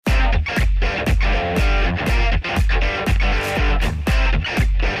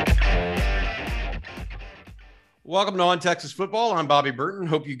Welcome to On Texas Football. I'm Bobby Burton.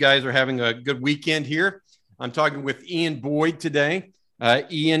 Hope you guys are having a good weekend here. I'm talking with Ian Boyd today.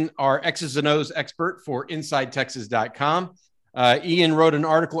 Ian, our X's and O's expert for InsideTexas.com. Ian wrote an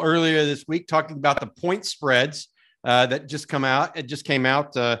article earlier this week talking about the point spreads that just come out. It just came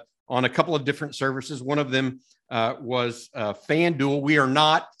out on a couple of different services. One of them was FanDuel. We are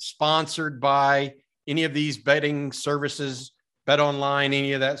not sponsored by any of these betting services, Bet Online,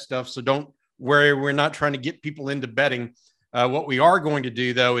 any of that stuff. So don't worry, we're not trying to get people into betting. What we are going to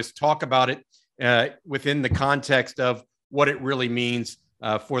do, though, is talk about it within the context of what it really means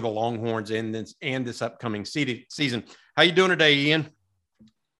for the Longhorns and this upcoming season. How you doing today, Ian?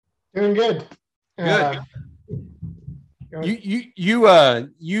 Doing good. Good.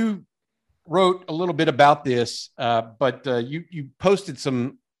 You wrote a little bit about this, but you posted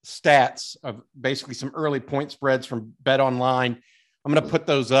some stats of basically some early point spreads from Bet Online. I'm going to put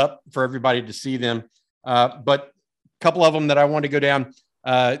those up for everybody to see them. But a couple of them that I want to go down.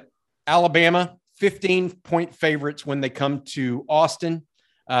 Alabama, 15-point favorites when they come to Austin.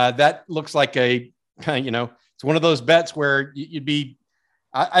 That looks like it's one of those bets where you'd be,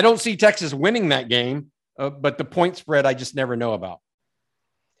 I don't see Texas winning that game, but the point spread, I just never know about.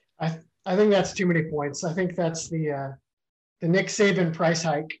 I think that's too many points. I think that's the Nick Saban price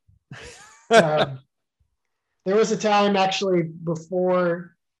hike. There was a time actually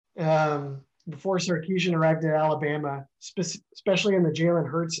before Sarkisian arrived at Alabama, especially in the Jalen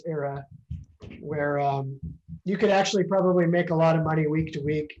Hurts era, where you could actually probably make a lot of money week to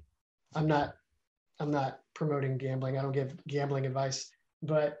week. I'm not promoting gambling. I don't give gambling advice,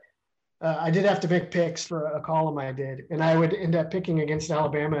 but I did have to make picks for a column I did, and I would end up picking against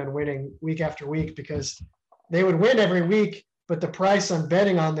Alabama and winning week after week because they would win every week, but the price on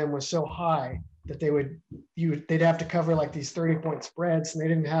betting on them was so high that they'd have to cover like these 30-point spreads, and they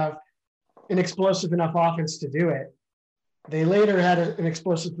didn't have an explosive enough offense to do it. They later had an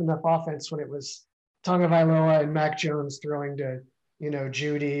explosive enough offense when it was Tagovailoa and Mac Jones throwing to,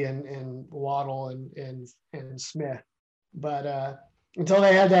 Judy and Waddle and Smith. But until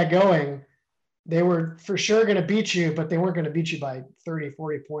they had that going, they were for sure going to beat you, but they weren't going to beat you by 30,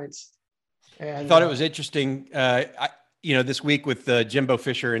 40 points. And I thought it was interesting, this week with Jimbo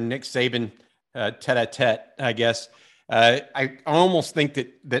Fisher and Nick Saban tete-a-tete, I guess. I almost think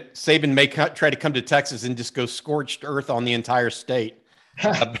that Saban may try to come to Texas and just go scorched earth on the entire state.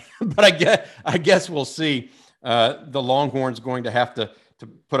 But I guess we'll see. The Longhorns going to have to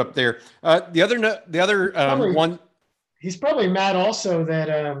put up there. The other one. He's probably mad also that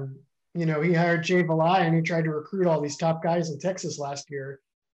he hired Jay Valai and he tried to recruit all these top guys in Texas last year.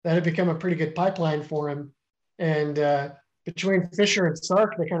 That had become a pretty good pipeline for him. And between Fisher and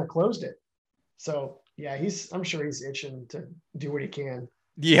Sark, they kind of closed it. So yeah, I'm sure he's itching to do what he can.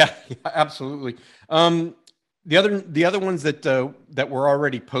 Yeah, absolutely. The other ones that were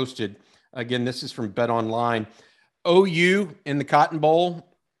already posted. Again, this is from Bet Online. OU in the Cotton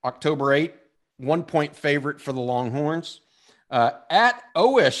Bowl, October 8th, 1-point favorite for the Longhorns. At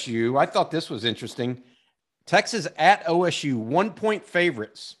OSU, I thought this was interesting. Texas at OSU, 1-point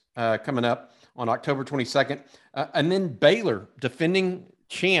favorites coming up on October 22nd. And then Baylor, defending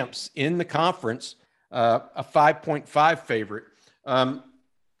champs in the conference, a 5.5 favorite.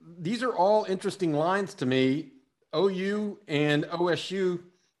 These are all interesting lines to me. OU and OSU,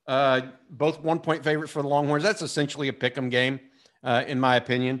 both 1-point favorites for the Longhorns. That's essentially a pick'em game, in my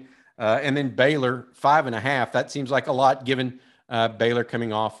opinion. And then Baylor, 5.5. That seems like a lot given Baylor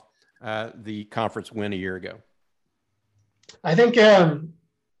coming off the conference win a year ago. I think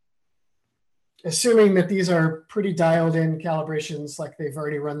assuming that these are pretty dialed in calibrations, like they've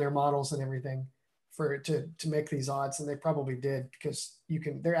already run their models and everything to make these odds, and they probably did because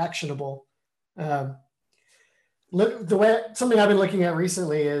they're actionable. Something I've been looking at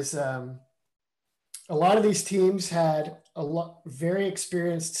recently is a lot of these teams had very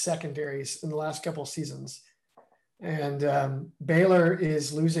experienced secondaries in the last couple of seasons. And Baylor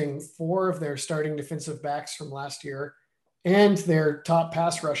is losing 4 of their starting defensive backs from last year and their top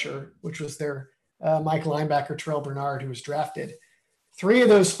pass rusher, which was their Mike linebacker, Terrell Bernard, who was drafted. 3 of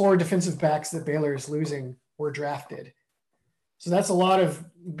those 4 defensive backs that Baylor is losing were drafted. So that's a lot of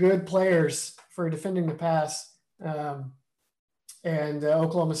good players for defending the pass. And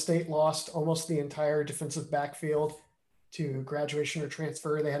Oklahoma State lost almost the entire defensive backfield to graduation or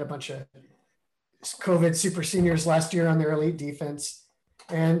transfer. They had a bunch of COVID super seniors last year on their elite defense.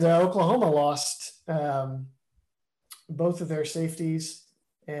 And Oklahoma lost both of their safeties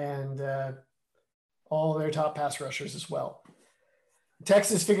and all of their top pass rushers as well.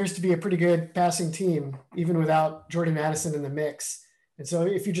 Texas figures to be a pretty good passing team, even without Jordan Addison in the mix. And so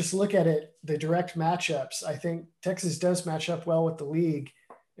if you just look at it, the direct matchups, I think Texas does match up well with the league.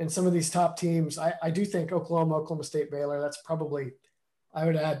 And some of these top teams, I do think Oklahoma State, Baylor, that's probably, I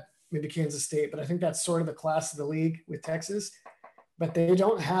would add maybe Kansas State, but I think that's sort of the class of the league with Texas. But they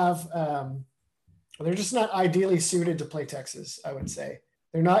don't have, they're just not ideally suited to play Texas, I would say.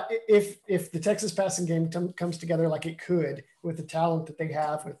 They're not, if the Texas passing game comes together like it could with the talent that they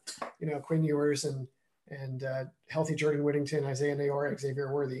have with, Quinn Ewers and healthy Jordan Whittington, Isaiah Neyor,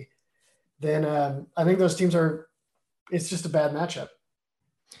 Xavier Worthy, then I think those teams it's just a bad matchup.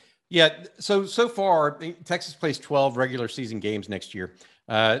 Yeah. So far, Texas plays 12 regular season games next year.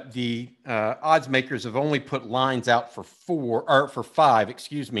 The odds makers have only put lines out for 5.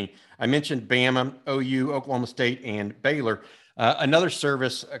 Excuse me. I mentioned Bama, OU, Oklahoma State, and Baylor. Another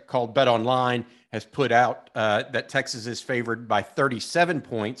service called Bet Online has put out that Texas is favored by 37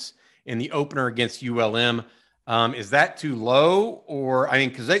 points in the opener against ULM. Is that too low? Or,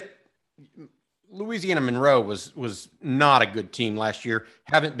 because Louisiana Monroe was not a good team last year.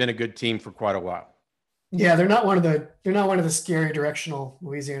 Haven't been a good team for quite a while. Yeah, they're not one of the scary directional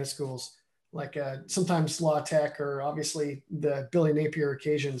Louisiana schools like sometimes La Tech or obviously the Billy Napier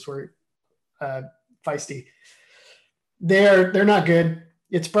occasions were feisty. They're not good.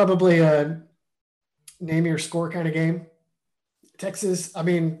 It's probably a name your score kind of game. Texas,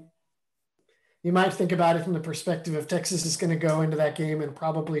 you might think about it from the perspective of Texas is going to go into that game and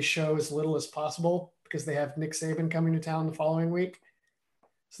probably show as little as possible because they have Nick Saban coming to town the following week.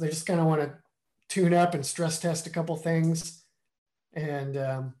 So they just kind of want to tune up and stress test a couple things.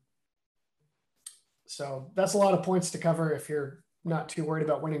 And so that's a lot of points to cover if you're not too worried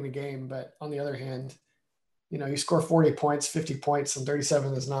about winning the game. But on the other hand, you score 40 points, 50 points, and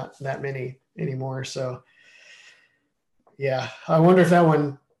 37 is not that many anymore. So, yeah, I wonder if that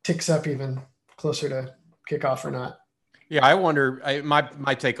one ticks up even closer to kickoff or not. Yeah, I wonder.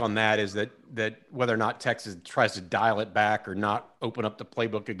 My take on that is that whether or not Texas tries to dial it back or not open up the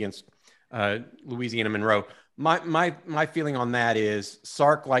playbook against Louisiana Monroe. My feeling on that is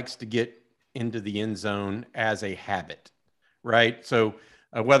Sark likes to get into the end zone as a habit, right? So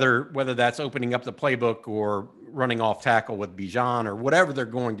whether that's opening up the playbook or running off tackle with Bijan or whatever they're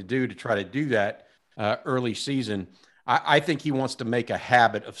going to do to try to do that early season, I think he wants to make a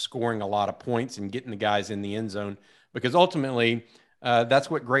habit of scoring a lot of points and getting the guys in the end zone because ultimately that's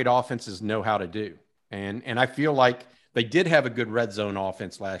what great offenses know how to do. And I feel like they did have a good red zone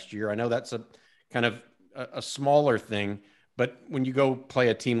offense last year. I know that's a kind of a smaller thing, but when you go play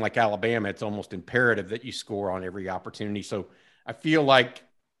a team like Alabama, it's almost imperative that you score on every opportunity. So I feel like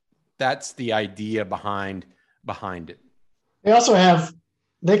that's the idea behind it. They also have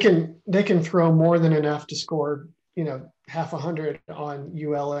they can throw more than enough to score, half 100 on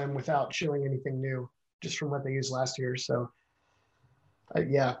ULM without showing anything new, just from what they used last year. So, and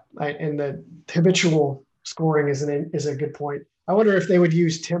the habitual scoring is a good point. I wonder if they would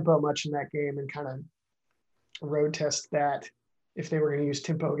use tempo much in that game and kind of road test that if they were going to use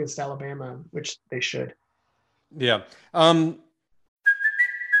tempo against Alabama, which they should. Yeah.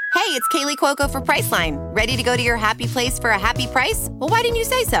 Hey, it's Kaylee Cuoco for Priceline. Ready to go to your happy place for a happy price? Well, why didn't you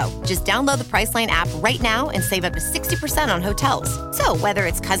say so? Just download the Priceline app right now and save up to 60% on hotels. So whether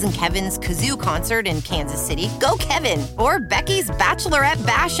it's Cousin Kevin's Kazoo Concert in Kansas City, go Kevin, or Becky's Bachelorette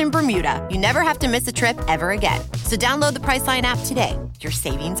Bash in Bermuda, you never have to miss a trip ever again. So download the Priceline app today. Your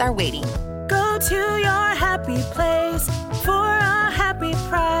savings are waiting. Go to your happy place for a happy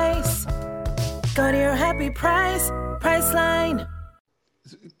price. Go to your happy price, Priceline.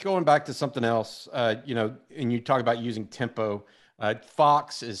 Going back to something else, and you talk about using tempo.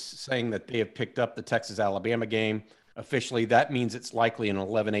 Fox is saying that they have picked up the Texas-Alabama game officially. That means it's likely an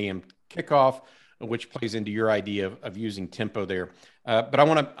 11 a.m. kickoff, which plays into your idea of using tempo there. But I'm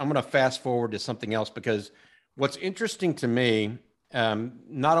going to fast forward to something else because what's interesting to me,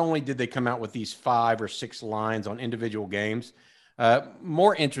 not only did they come out with these 5 or 6 lines on individual games,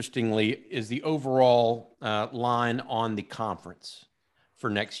 more interestingly is the overall line on the conference for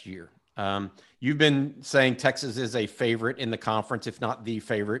next year. You've been saying Texas is a favorite in the conference, if not the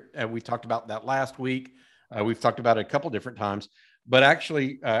favorite. We talked about that last week. We've talked about it a couple different times, but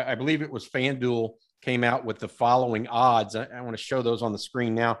actually, I believe it was FanDuel came out with the following odds. I want to show those on the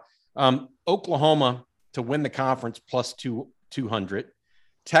screen now. Oklahoma to win the conference plus 200.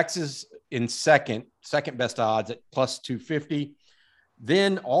 Texas in second best odds at plus 250.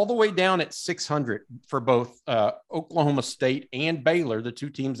 Then all the way down at 600 for both Oklahoma State and Baylor, the two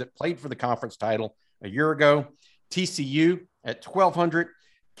teams that played for the conference title a year ago. TCU at 1,200.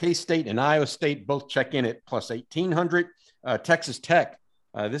 K-State and Iowa State both check in at plus 1,800. Texas Tech,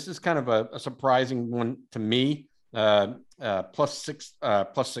 this is kind of a surprising one to me, plus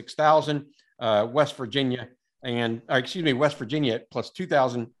 6,000. West Virginia West Virginia at plus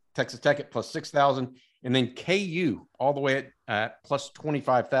 2,000. Texas Tech at plus 6,000, and then KU all the way at plus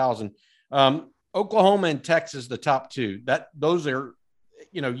 25,000. Oklahoma and Texas, the top two. Those are,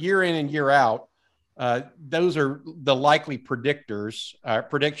 year in and year out. Those are the likely predictions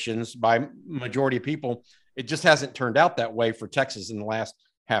by majority of people. It just hasn't turned out that way for Texas in the last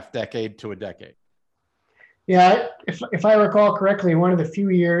half decade to a decade. Yeah, if I recall correctly, one of the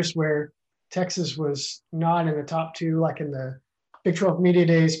few years where Texas was not in the top two, like in the Big 12 Media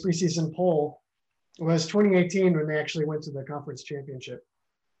Days preseason poll, was 2018 when they actually went to the conference championship.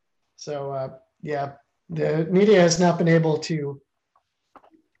 So, the media has not been able to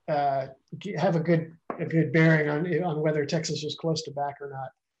have a good bearing on whether Texas was close to back or not.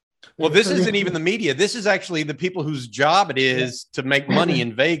 Well, this isn't even the media. This is actually the people whose job it is to make money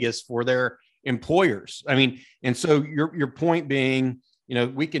in Vegas for their employers. I mean, and so your point being,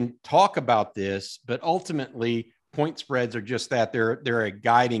 we can talk about this, but ultimately point spreads are just that. They're a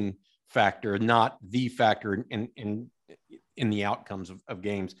guiding factor, not the factor in the outcomes of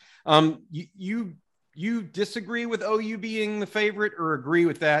games. You disagree with OU being the favorite, or agree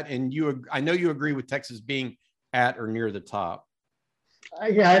with that? And I know you agree with Texas being at or near the top.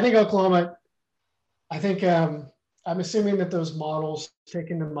 I think Oklahoma. I think I'm assuming that those models take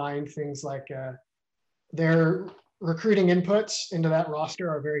into mind things like their recruiting inputs into that roster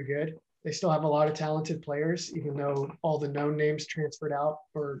are very good. They still have a lot of talented players, even though all the known names transferred out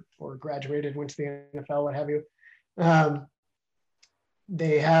or graduated, went to the NFL, what have you.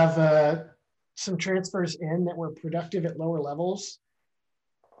 They have some transfers in that were productive at lower levels.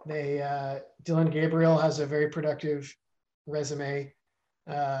 Dillon Gabriel has a very productive resume.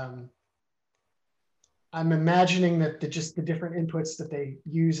 I'm imagining that the different inputs that they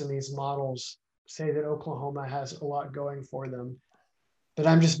use in these models say that Oklahoma has a lot going for them. But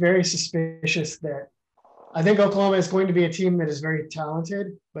I'm just very suspicious that I think Oklahoma is going to be a team that is very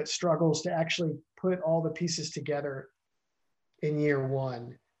talented, but struggles to actually put all the pieces together in year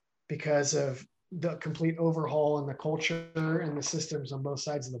one because of the complete overhaul in the culture and the systems on both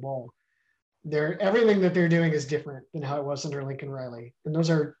sides of the ball. Everything that they're doing is different than how it was under Lincoln Riley. And those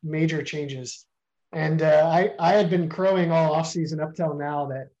are major changes. And I had been crowing all offseason up till now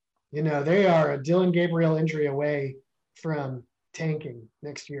that, they are a Dillon Gabriel injury away from tanking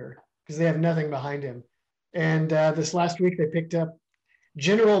next year because they have nothing behind him. And this last week they picked up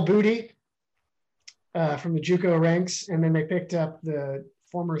General Booty from the JUCO ranks, and then they picked up the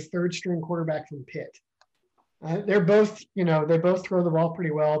former third-string quarterback from Pitt. They're both, they both throw the ball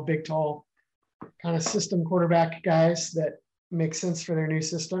pretty well, big, tall, kind of system quarterback guys that make sense for their new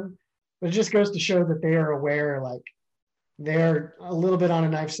system. But it just goes to show that they are aware, like they're a little bit on a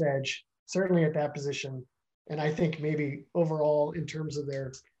knife's edge, certainly at that position. And I think maybe overall in terms of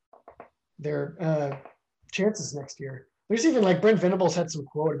their chances next year. There's even like Brent Venables had some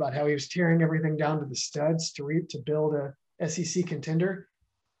quote about how he was tearing everything down to the studs to build a SEC contender.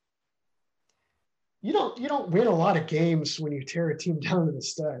 You don't win a lot of games when you tear a team down to the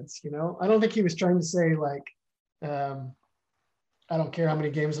studs. I don't think he was trying to say like, I don't care how many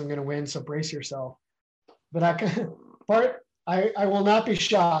games I'm going to win, so brace yourself. But I will not be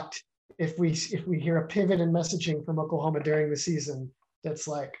shocked if we hear a pivot in messaging from Oklahoma during the season that's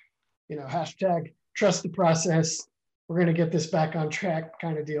like, hashtag trust the process. We're going to get this back on track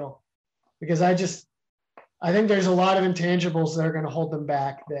kind of deal. Because I think there's a lot of intangibles that are going to hold them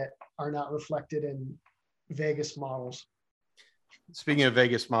back that are not reflected in Vegas models. Speaking of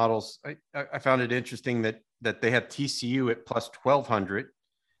Vegas models, I found it interesting that they have TCU at plus 1,200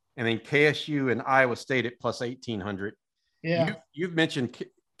 and then KSU and Iowa State at plus 1,800. Yeah. You've mentioned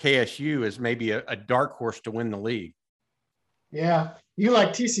KSU as maybe a dark horse to win the league. Yeah. You like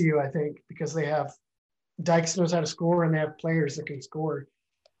TCU, I think, because they have Dykes knows how to score and they have players that can score.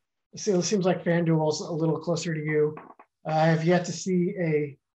 So it seems like FanDuel's a little closer to you. I have yet to see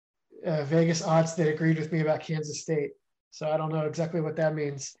a Vegas odds that agreed with me about Kansas State. So I don't know exactly what that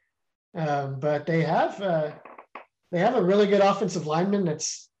means. But they have a really good offensive lineman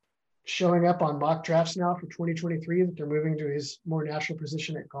that's showing up on mock drafts now for 2023 that they're moving to his more natural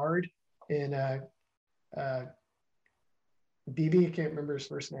position at guard in BB. I can't remember his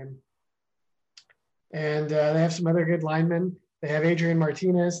first name. And they have some other good linemen. They have Adrian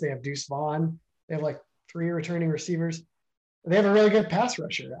Martinez. They have Deuce Vaughn. They have like 3 returning receivers. They have a really good pass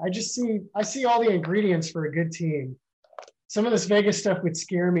rusher. I see all the ingredients for a good team. Some of this Vegas stuff would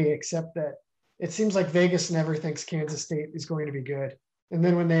scare me, except that it seems like Vegas never thinks Kansas State is going to be good. And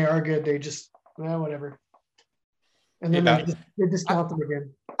then when they are good, they just, whatever. and then Yeah. they discount them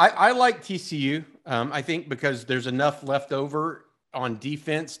again. I like TCU. I think because there's enough left over on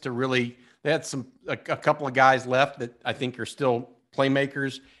defense to really, they had a couple of guys left that I think are still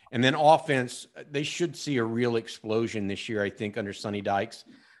playmakers. And then offense, they should see a real explosion this year, I think, under Sonny Dykes.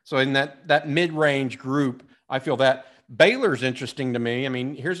 So in that mid-range group, I feel that Baylor's interesting to me. I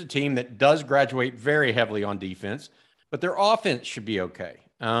mean, here's a team that does graduate very heavily on defense, but their offense should be okay.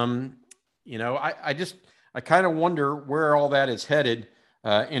 I kind of wonder where all that is headed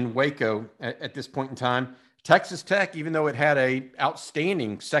in Waco at this point in time. Texas Tech, even though it had a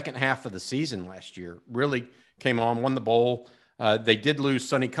outstanding second half of the season last year, really came on, won the bowl. They did lose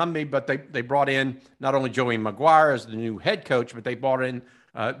Sonny Cumbie, but they brought in not only Joey McGuire as the new head coach, but they brought in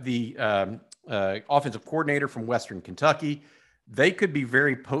the offensive coordinator from Western Kentucky. They could be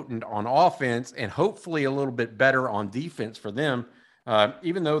very potent on offense and hopefully a little bit better on defense for them,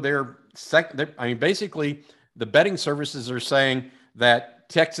 even though they're second. I mean, basically, the betting services are saying that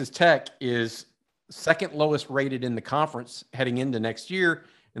Texas Tech is second lowest rated in the conference heading into next year.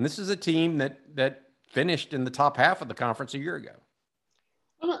 And this is a team that finished in the top half of the conference a year ago.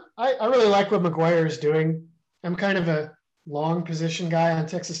 I really like what McGuire is doing. I'm kind of a long position guy on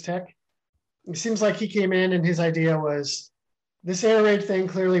Texas Tech. It seems like he came in and his idea was this air raid thing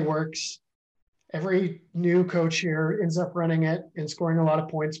clearly works. Every new coach here ends up running it and scoring a lot of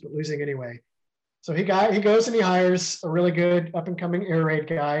points, but losing anyway. So he goes and he hires a really good up and coming air raid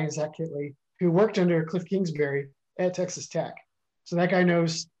guy, Zach Kitley, who worked under Cliff Kingsbury at Texas Tech. So that guy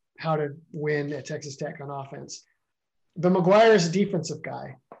knows how to win at Texas Tech on offense. But McGuire is a defensive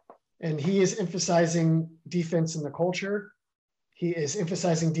guy, and he is emphasizing defense in the culture. He is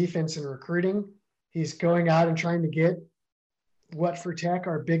emphasizing defense in recruiting. He's going out and trying to get what for Tech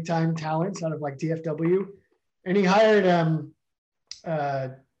are big time talents out of like DFW. And he hired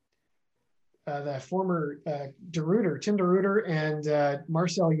the former Tim DeRuiter and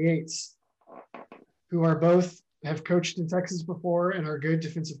Marcel Yates, who are both have coached in Texas before and are good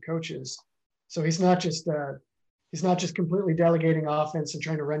defensive coaches. So he's not just completely delegating offense and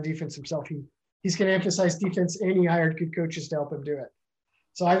trying to run defense himself. He's going to emphasize defense, and he hired good coaches to help him do it.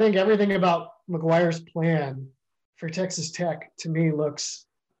 So I think everything about McGuire's plan for Texas Tech to me looks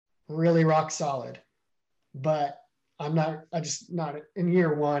really rock solid. But I just not in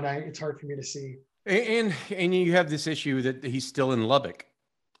year one. It's hard for me to see. And you have this issue that he's still in Lubbock.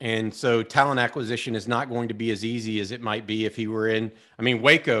 And so talent acquisition is not going to be as easy as it might be if he were in. I mean,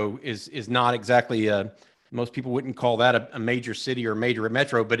 Waco is not exactly most people wouldn't call that a major city or a major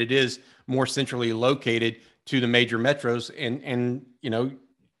metro, but it is more centrally located to the major metros, and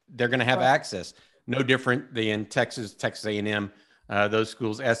they're going to have access. No different than Texas A&M, those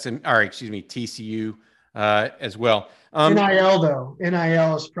schools, TCU as well.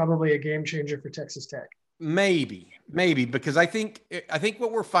 NIL is probably a game changer for Texas Tech. Maybe, because I think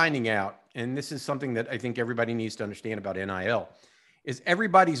what we're finding out, and this is something that I think everybody needs to understand about NIL, is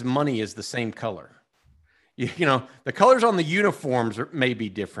everybody's money is the same color. The colors on the uniforms may be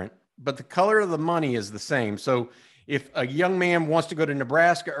different, but the color of the money is the same. So if a young man wants to go to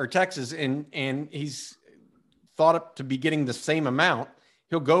Nebraska or Texas and he's thought up to be getting the same amount,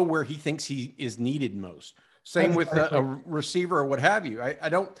 he'll go where he thinks he is needed most. Same with a receiver or what have you.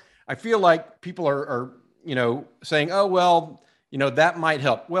 I feel like people are saying, oh, well, that might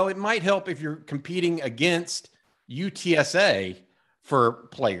help. Well, it might help if you're competing against UTSA for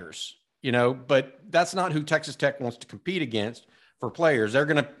players, but that's not who Texas Tech wants to compete against for players. They're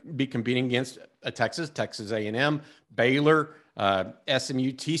going to be competing against Texas A&M, Baylor,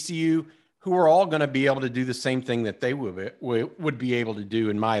 SMU, TCU, who are all going to be able to do the same thing that they would be able to do,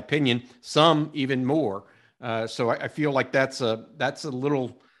 in my opinion, some even more. So I feel like that's a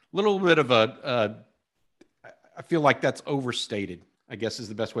little bit of I feel like that's overstated, I guess is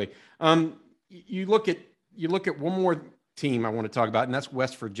the best way. You look at one more team I want to talk about, and that's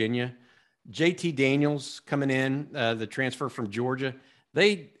West Virginia. JT Daniels coming in, the transfer from Georgia.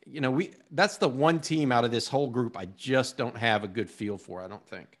 That's the one team out of this whole group I just don't have a good feel for, I don't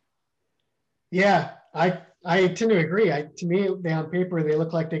think. Yeah, I tend to agree. To me, on paper, they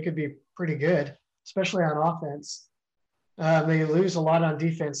look like they could be pretty good, especially on offense. They lose a lot on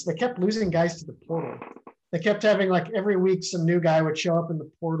defense. They kept losing guys to the portal. They kept having, like, every week some new guy would show up in the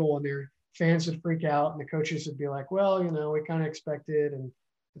portal and their fans would freak out and the coaches would be like, well, we kind of expected and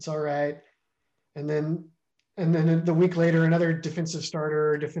it's all right. And then the week later, another defensive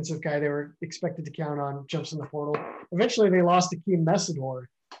starter, defensive guy they were expected to count on jumps in the portal. Eventually they lost to Akeem Messidor,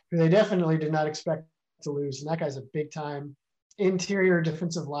 who they definitely did not expect to lose. And that guy's a big time interior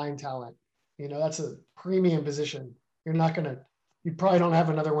defensive line talent. That's a premium position. You probably don't have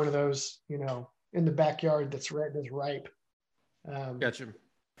another one of those, in the backyard that's ripe. Gotcha.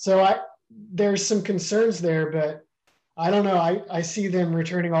 So there's some concerns there, but I don't know. I see them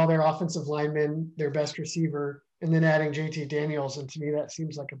returning all their offensive linemen, their best receiver, and then adding JT Daniels. And to me, that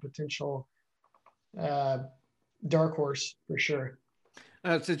seems like a potential dark horse for sure.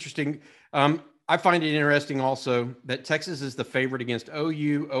 That's interesting. I find it interesting also that Texas is the favorite against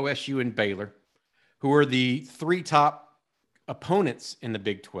OU, OSU, and Baylor, who are the 3 top opponents in the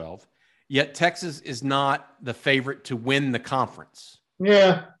Big 12. Yet Texas is not the favorite to win the conference.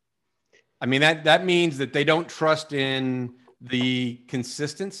 Yeah. I mean, that means that they don't trust in the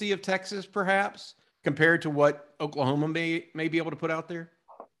consistency of Texas, perhaps, compared to what Oklahoma may be able to put out there.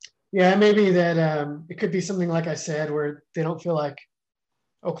 Yeah, maybe that it could be something like I said, where they don't feel like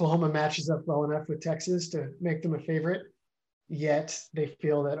Oklahoma matches up well enough with Texas to make them a favorite, yet they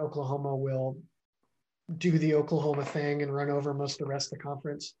feel that Oklahoma will do the Oklahoma thing and run over most of the rest of the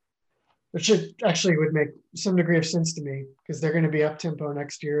conference, which would make some degree of sense to me because they're going to be up tempo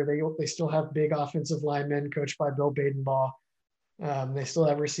next year. They still have big offensive linemen coached by Bill Badenbaugh. They still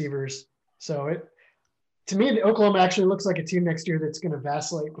have receivers. So to me, Oklahoma actually looks like a team next year that's going to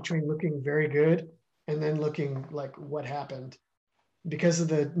vacillate between looking very good and then looking like what happened because of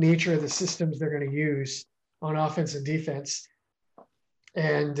the nature of the systems they're going to use on offense and defense.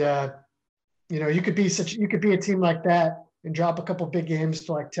 And, you could be a team like that and drop a couple big games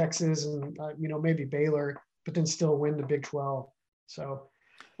to like Texas and, maybe Baylor, but then still win the Big 12. So,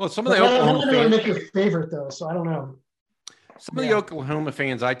 well, some of the Oklahoma fans make your favorite though. So I don't know. Some of the Oklahoma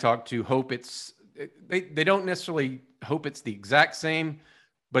fans I talk to hope they don't necessarily hope it's the exact same,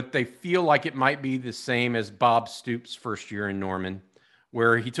 but they feel like it might be the same as Bob Stoops' first year in Norman,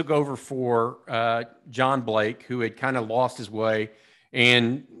 where he took over for John Blake, who had kind of lost his way.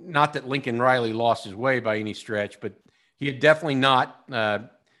 And not that Lincoln Riley lost his way by any stretch, but he had definitely not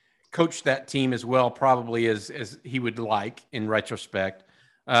coached that team as well, probably as he would like in retrospect.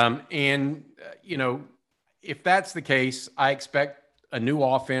 If that's the case, I expect a new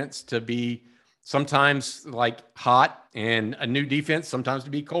offense to be sometimes like hot and a new defense sometimes to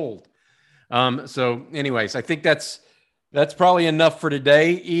be cold. So anyways, I think that's probably enough for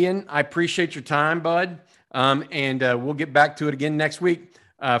today. Ian, I appreciate your time, bud. And we'll get back to it again next week.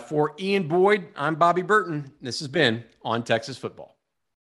 For Ian Boyd, I'm Bobby Burton. This has been On Texas Football.